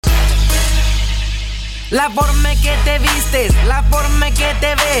La forma en que te vistes, la forma en que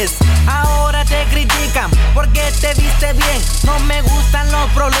te ves. Ahora te critican porque te viste bien. No me gustan los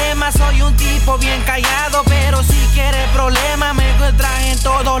problemas, soy un tipo bien callado. Pero si quieres problemas me encuentras en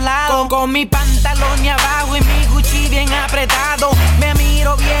todos lados. Con mi pantalón y abajo y mi Gucci bien apretado. Me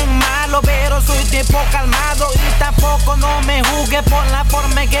miro bien malo, pero soy tipo calmado. Y tampoco no me juzgues por la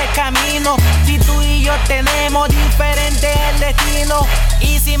forma en que camino. Si tú y yo tenemos diferente el destino.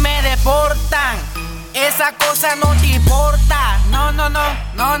 Y si me deportan, esa cosa no te importa. No, no, no,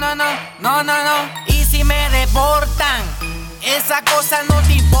 no, no, no, no, no, no. Y si me deportan, esa cosa no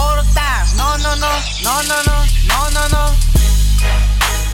te importa. No, no, no, no, no, no, no, no, no.